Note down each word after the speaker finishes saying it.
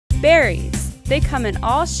Berries. They come in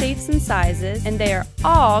all shapes and sizes, and they are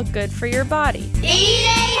all good for your body.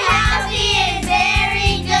 Eating healthy is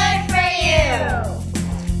very good for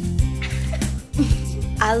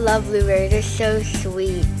you. I love blueberries. They're so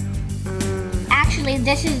sweet. Actually,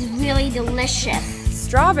 this is really delicious.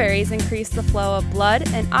 Strawberries increase the flow of blood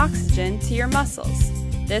and oxygen to your muscles.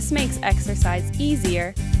 This makes exercise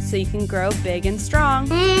easier so you can grow big and strong.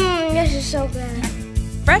 This is so good.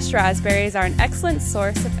 Fresh raspberries are an excellent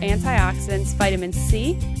source of antioxidants, vitamin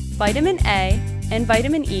C, vitamin A, and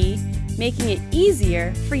vitamin E, making it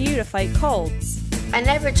easier for you to fight colds. I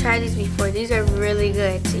never tried these before. These are really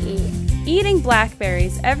good to eat. Eating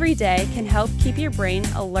blackberries every day can help keep your brain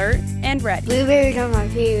alert and ready. Blueberries are my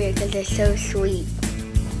favorite because they're so sweet.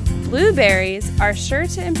 Blueberries are sure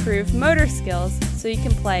to improve motor skills so you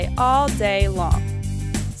can play all day long.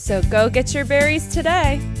 So go get your berries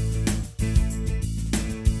today.